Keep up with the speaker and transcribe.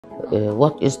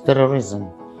what is terrorism?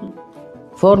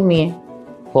 For me,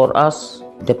 for us,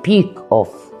 the peak of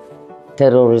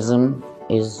terrorism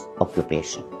is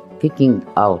occupation, kicking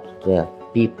out the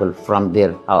people from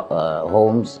their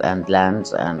homes and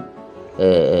lands and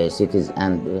cities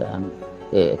and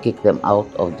kick them out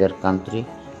of their country.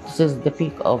 This is the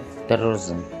peak of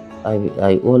terrorism.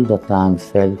 I all the time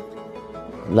felt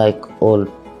like all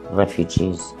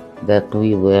refugees that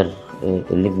we were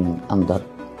living under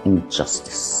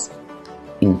injustice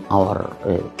in our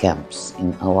camps,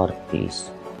 in our place,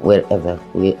 wherever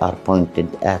we are pointed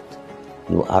at.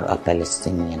 You are a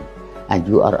Palestinian, and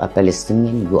you are a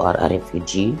Palestinian, you are a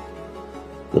refugee,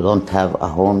 you don't have a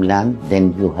homeland,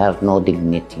 then you have no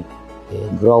dignity.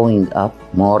 Growing up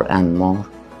more and more,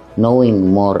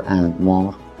 knowing more and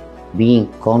more,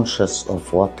 being conscious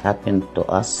of what happened to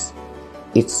us,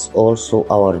 it's also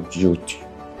our duty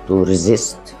to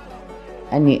resist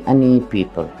any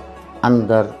people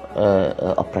under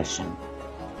oppression,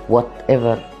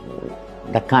 whatever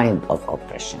the kind of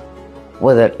oppression,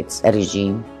 whether it's a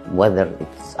regime, whether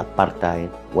it's apartheid,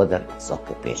 whether it's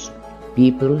occupation.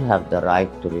 People have the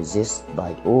right to resist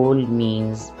by all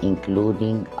means,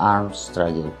 including armed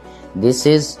struggle. This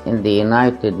is in the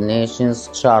United Nations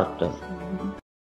Charter.